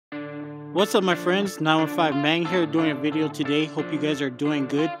What's up, my friends? 915 Mang here doing a video today. Hope you guys are doing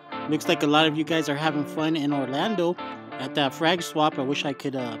good. Looks like a lot of you guys are having fun in Orlando at that frag swap. I wish I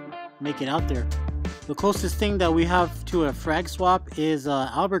could make it out there. The closest thing that we have to a frag swap is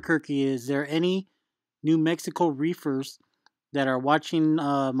Albuquerque. Is there any New Mexico reefers that are watching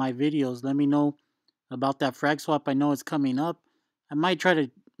my videos? Let me know about that frag swap. I know it's coming up. I might try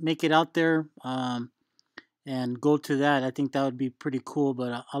to make it out there and go to that. I think that would be pretty cool,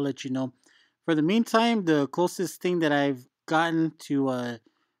 but I'll let you know. For the meantime, the closest thing that I've gotten to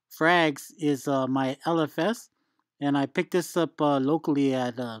frags is my LFS, and I picked this up locally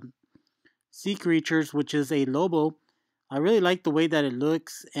at Sea Creatures, which is a Lobo. I really like the way that it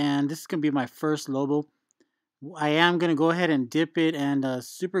looks, and this is going to be my first Lobo. I am going to go ahead and dip it and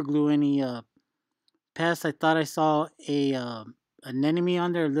super glue any pests. I thought I saw an anemone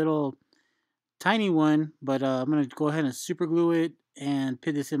on there, a little tiny one, but I'm going to go ahead and super glue it and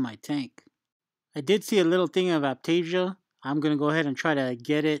put this in my tank. I did see a little thing of Aptasia. I'm going to go ahead and try to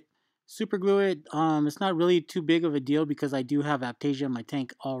get it, super glue it. It's not really too big of a deal because I do have Aptasia in my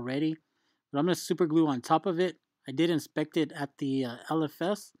tank already. But I'm going to super glue on top of it. I did inspect it at the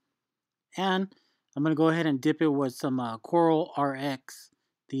LFS. And I'm going to go ahead and dip it with some Coral RX,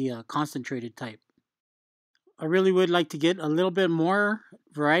 the concentrated type. I really would like to get a little bit more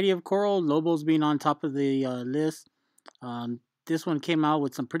variety of coral, Lobos being on top of the list. This one came out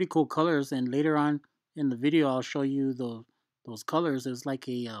with some pretty cool colors, and later on in the video I'll show you those colors. It's like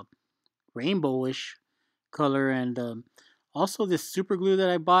a rainbowish color. And also this super glue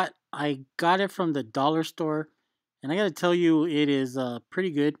that I got it from the dollar store, and I gotta tell you, it is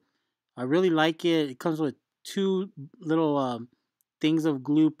pretty good. I really like it. It comes with two little things of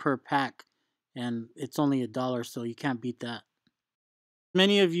glue per pack, and it's only $1, so you can't beat that.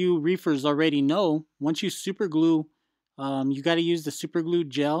 Many of you reefers already know, once you super glue, you got to use the super glue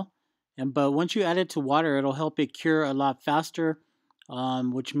gel, but once you add it to water, it'll help it cure a lot faster,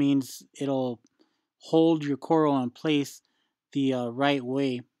 which means it'll hold your coral in place the right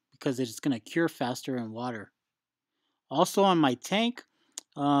way because it's going to cure faster in water. Also on my tank,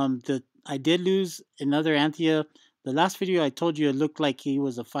 I did lose another Anthea. The last video I told you it looked like he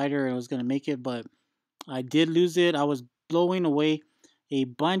was a fighter and was going to make it, but I did lose it. I was blowing away a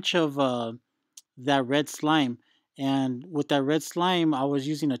bunch of that red slime. And with that red slime, I was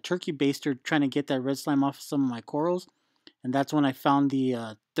using a turkey baster trying to get that red slime off of some of my corals. And that's when I found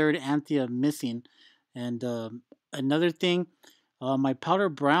the third Anthea missing. And another thing, my powder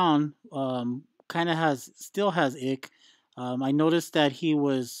brown kind of still has ick. I noticed that he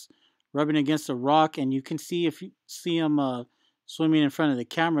was rubbing against a rock, and you can see, if you see him swimming in front of the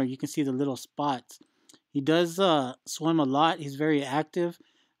camera, you can see the little spots. He does swim a lot. He's very active.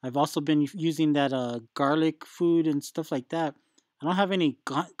 I've also been using that garlic food and stuff like that. I don't have any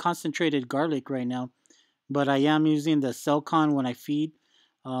concentrated garlic right now, but I am using the Celcon when I feed.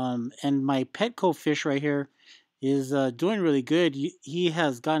 And my Petco fish right here is doing really good. He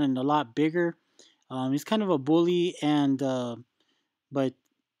has gotten a lot bigger. He's kind of a bully, and but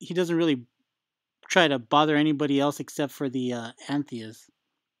he doesn't really try to bother anybody else except for the Antheas.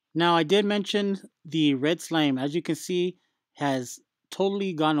 Now, I did mention the red slime. As you can see, has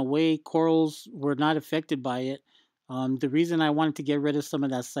totally gone away. Corals were not affected by it. The reason I wanted to get rid of some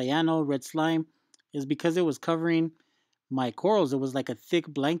of that cyano red slime is because it was covering my corals. It was like a thick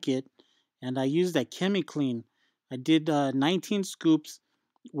blanket, and I used that CHEMI CLEAN. I did 19 scoops,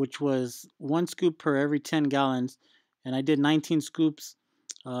 which was 1 scoop per every 10 gallons, and I did 19 scoops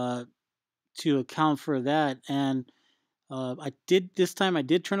to account for that. And this time I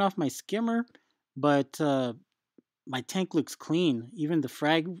did turn off my skimmer, but my tank looks clean. Even the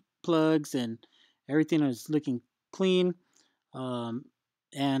frag plugs and everything is looking clean. And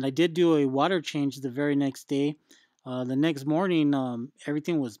I did do a water change the very next day. The next morning,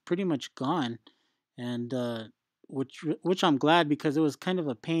 everything was pretty much gone, and which I'm glad, because it was kind of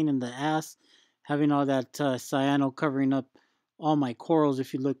a pain in the ass having all that cyano covering up all my corals,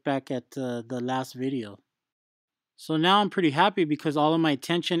 if you look back at the last video. So now I'm pretty happy because all of my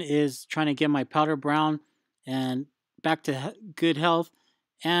attention is trying to get my powder brown and back to good health,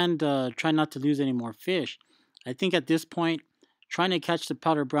 and try not to lose any more fish. I think at this point, trying to catch the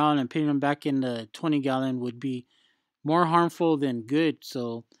powder brown and putting them back in the 20-gallon would be more harmful than good.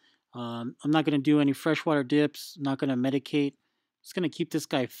 So I'm not going to do any freshwater dips, not going to medicate. Just going to keep this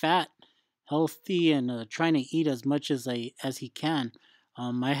guy fat, healthy, and trying to eat as much as he can.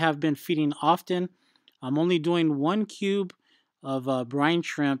 I have been feeding often. I'm only doing 1 cube of brine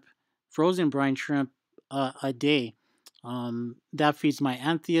shrimp, frozen brine shrimp, a day. That feeds my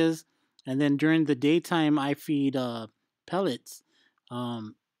Antheas, and then during the daytime I feed pellets.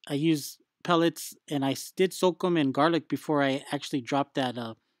 I use pellets, and I did soak them in garlic before I actually dropped that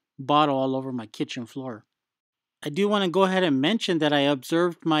bottle all over my kitchen floor. I do want to go ahead and mention that I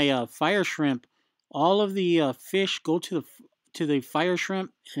observed my fire shrimp. All of the fish go to the fire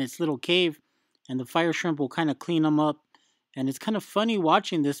shrimp in its little cave, and the fire shrimp will kind of clean them up. And it's kind of funny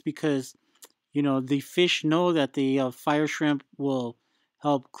watching this because the fish know that the fire shrimp will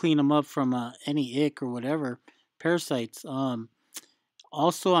help clean them up from any ick or whatever parasites.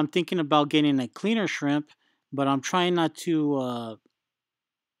 Also, I'm thinking about getting a cleaner shrimp, but I'm trying not to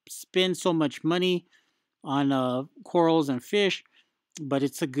spend so much money on corals and fish. But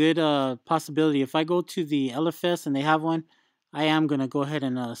it's a good possibility. If I go to the LFS and they have one, I am gonna go ahead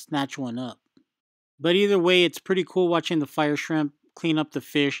and snatch one up. But either way, it's pretty cool watching the fire shrimp clean up the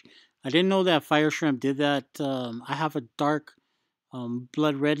fish. I didn't know that fire shrimp did that. I have a dark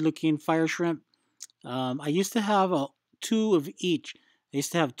blood red looking fire shrimp. I used to have two of each. I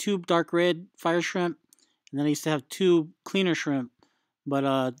used to have two dark red fire shrimp, and then I used to have two cleaner shrimp. But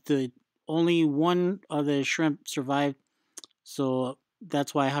the only one of the shrimp survived, so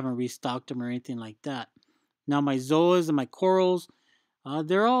that's why I haven't restocked them or anything like that. Now my zoas and my corals,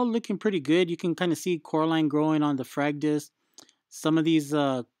 they're all looking pretty good. You can kind of see coralline growing on the frag disc. Some of these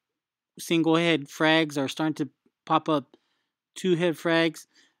single head frags are starting to pop up two head frags,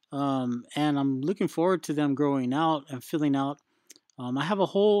 and I'm looking forward to them growing out and filling out. I have a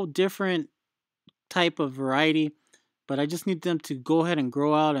whole different type of variety, but I just need them to go ahead and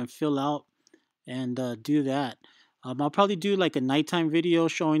grow out and fill out and do that. I'll probably do like a nighttime video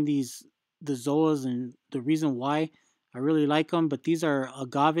showing the zoas and the reason why I really like them. But these are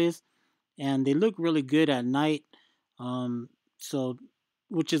agaves, and they look really good at night. Um, so,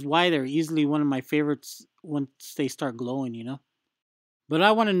 which is why they're easily one of my favorites once they start glowing. But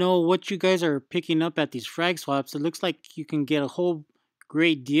I want to know what you guys are picking up at these frag swaps. It looks like you can get a whole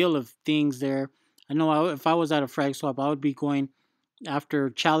great deal of things there. I know if I was at a frag swap, I would be going after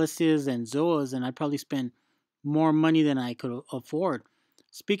chalices and zoas, and I'd probably spend more money than I could afford.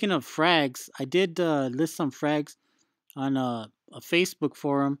 Speaking of frags, I did list some frags on a Facebook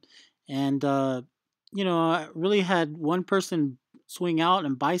forum, and I really had one person swing out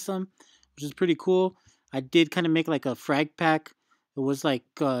and buy some, which is pretty cool. I did kind of make like a frag pack. It was like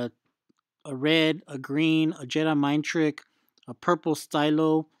a red, a green, a Jedi Mind Trick, a purple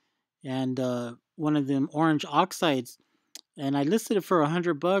stylo, and one of them orange oxides. And I listed it for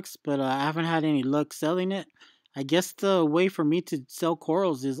 $100, but I haven't had any luck selling it. I guess the way for me to sell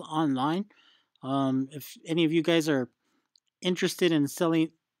corals is online. If any of you guys are interested in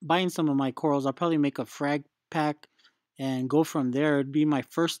buying some of my corals, I'll probably make a frag pack and go from there. It'd be my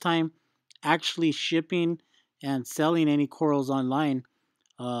first time actually shipping and selling any corals online.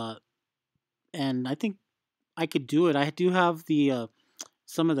 Uh, and I think I could do it. I do have the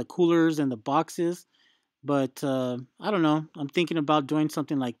some of the coolers and the boxes, but I don't know. I'm thinking about doing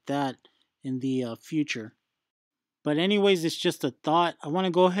something like that in the future. But anyways, it's just a thought. I want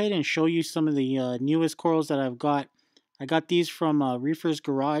to go ahead and show you some of the newest corals that I've got. I got these from Reefer's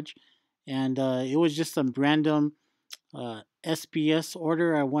Garage, and it was just some random SPS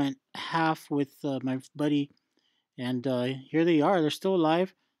order. I went half with my buddy, and here they are. They're still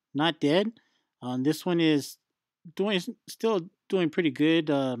alive, not dead. This one is still doing pretty good.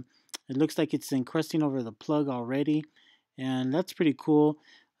 It looks like it's encrusting over the plug already, and that's pretty cool.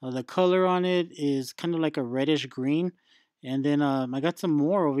 The color on it is kind of like a reddish green, and then I got some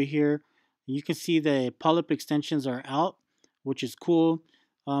more over here. You can see the polyp extensions are out, which is cool.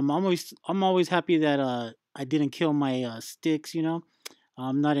 I'm always happy that I didn't kill my sticks.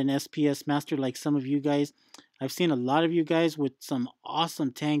 I'm not an SPS master like some of you guys. I've seen a lot of you guys with some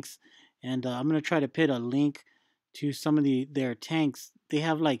awesome tanks, and I'm gonna try to put a link to some of their tanks. They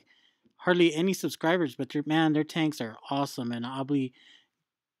have like hardly any subscribers, but their tanks are awesome, and I'll be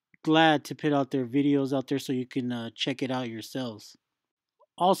glad to put out their videos out there so you can check it out yourselves.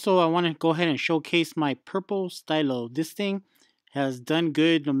 Also, I want to go ahead and showcase my purple stylo. This thing has done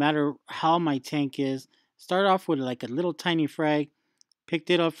good no matter how my tank is. Start off with like a little tiny frag, picked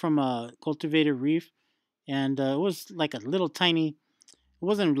it up from a cultivated reef, and it was like a little tiny. It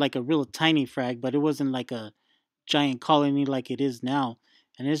wasn't like a real tiny frag, but it wasn't like a giant colony like it is now,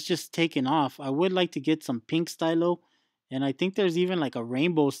 and it's just taken off. I would like to get some pink stylo, and I think there's even like a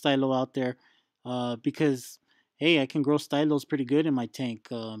rainbow stylo out there, because hey, I can grow stylos pretty good in my tank.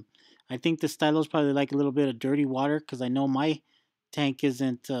 I think the stylos probably like a little bit of dirty water because I know my tank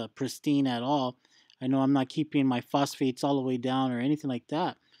isn't pristine at all. I know I'm not keeping my phosphates all the way down or anything like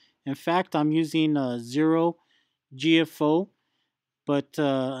that. In fact, I'm using zero GFO, but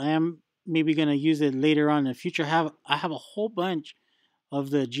I am maybe gonna use it later on in the future. I have a whole bunch of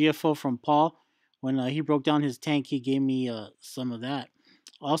the GFO from Paul. When he broke down his tank, he gave me some of that.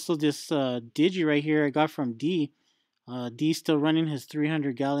 Also, this Digi right here I got from D. D's still running his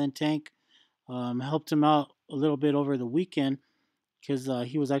 300-gallon tank. Helped him out a little bit over the weekend because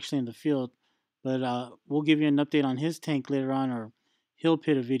he was actually in the field. But we'll give you an update on his tank later on, or he'll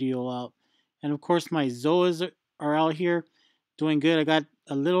put a video out. And of course, my Zoas are out here doing good. I got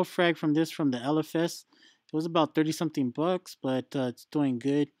a little frag from this from the LFS. It was about 30-something bucks, but it's doing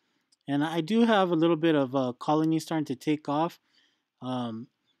good. And I do have a little bit of colonies starting to take off. I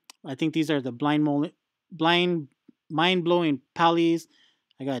think these are the mind-blowing pallies.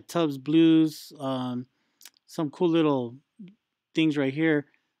 I got Tubbs Blues, some cool little things right here.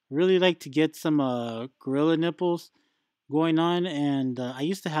 Really like to get some gorilla nipples going on, and I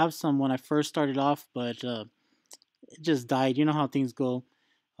used to have some when I first started off, but it just died. You know how things go.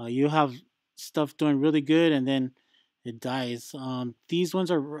 You have stuff doing really good, and then it dies. These ones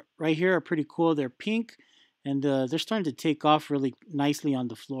are right here are pretty cool. They're pink, and they're starting to take off really nicely on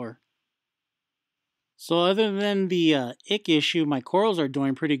the floor. So other than the ick issue, my corals are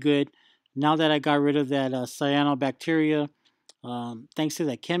doing pretty good now that I got rid of that cyanobacteria. Thanks to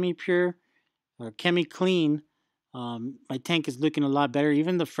that CHEMI Pure or CHEMI Clean, my tank is looking a lot better.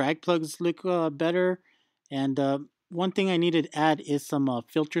 Even the frag plugs look better. And one thing I need to add is some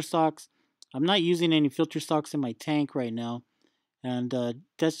filter socks. I'm not using any filter socks in my tank right now, and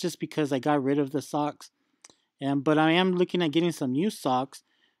that's just because I got rid of the socks. But I am looking at getting some new socks.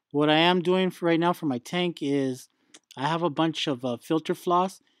 What I am doing right now for my tank is I have a bunch of filter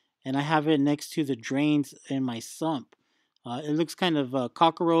floss, and I have it next to the drains in my sump. It looks kind of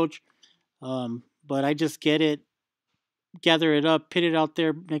cockroach, but I just gather it up, put it out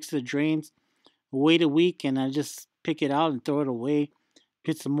there next to the drains, wait a week, and I just pick it out and throw it away.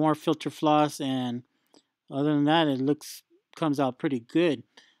 Put some more filter floss, and other than that, it comes out pretty good.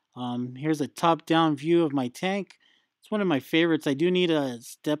 Here's a top-down view of my tank. It's one of my favorites. I do need a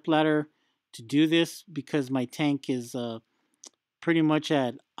step ladder to do this because my tank is pretty much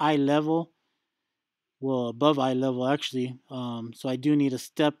at eye level. Well, above eye level actually. So I do need a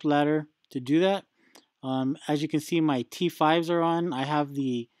step ladder to do that. As you can see, my T5s are on. I have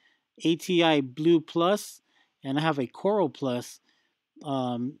the ATI Blue Plus, and I have a Coral Plus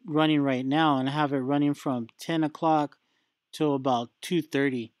running right now, and I have it running from 10 o'clock till about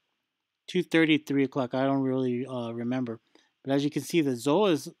 2:30. 2:30, 3 o'clock. I don't really remember. But as you can see, the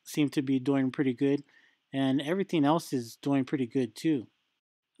Zoas seem to be doing pretty good, and everything else is doing pretty good too.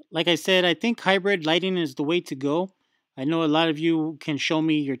 Like I said, I think hybrid lighting is the way to go. I know a lot of you can show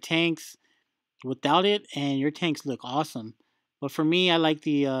me your tanks without it, and your tanks look awesome. But for me, I like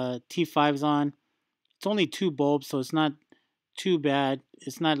the T5s on. It's only 2 bulbs, so it's not too bad.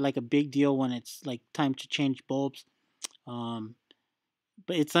 It's not like a big deal when it's like time to change bulbs.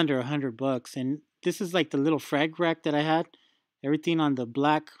 But it's under $100, and this is like the little frag rack that I had. Everything on the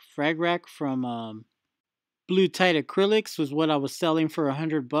black frag rack from Blue Tide Acrylics was what I was selling for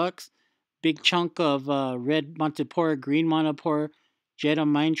 $100. Big chunk of red Montipora, green Montipora, Jetta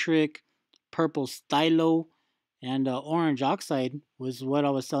Mind Trick, purple Stylo, and orange Oxide was what I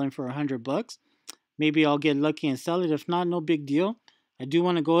was selling for $100. Maybe I'll get lucky and sell it. If not, no big deal. I do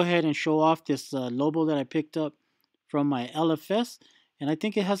want to go ahead and show off this Lobo that I picked up from my LFS. And I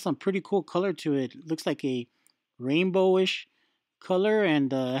think it has some pretty cool color to it. It looks like a rainbowish color.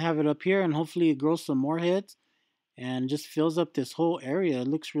 And I have it up here. And hopefully it grows some more heads. And just fills up this whole area. It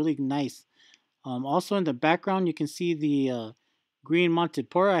looks really nice. Also in the background, you can see the green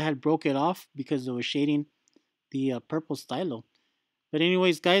Montipora. I had broke it off because it was shading the purple Stylo. But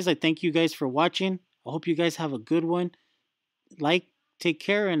anyways, guys, I thank you guys for watching. I hope you guys have a good one. Like, take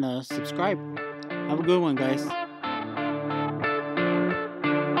care, and subscribe. Have a good one, guys.